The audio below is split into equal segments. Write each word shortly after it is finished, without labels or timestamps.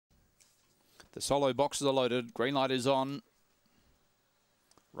The solo boxes are loaded. Green light is on.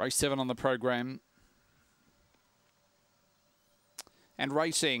 Race 7 on the program. And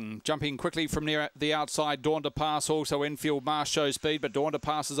racing, jumping quickly from near the outside, Dawn to Pass, also Enfield Mars shows speed, but Dawn to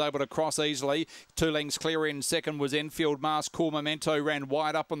Pass is able to cross easily. 2 lengths clear in second was Enfield Mars. Cool Memento ran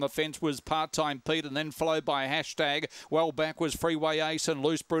wide up on the fence, was Part-Time Pete, and then followed by Hashtag. Well back was Freeway Ace and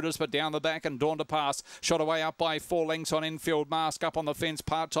Loose Brutus, but down the back and Dawn to Pass shot away up by 4 lengths on Enfield Mask. Up on the fence,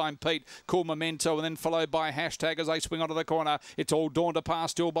 Part-Time Pete, Cool Memento, and then followed by Hashtag as they swing onto the corner. It's all Dawn to Pass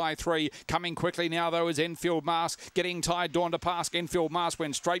still by 3. Coming quickly now though is Enfield Mask. Getting tied, Dawn to Pass. Enfield Mask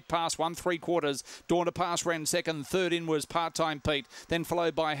went straight past 1 3/4. Dawn to Pass ran second. Third in was Part-Time Pete. Then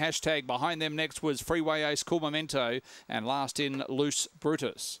followed by Hashtag. Behind them next was Freeway Ace, Cool Memento. And last in Loose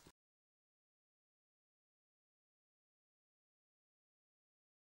Brutus.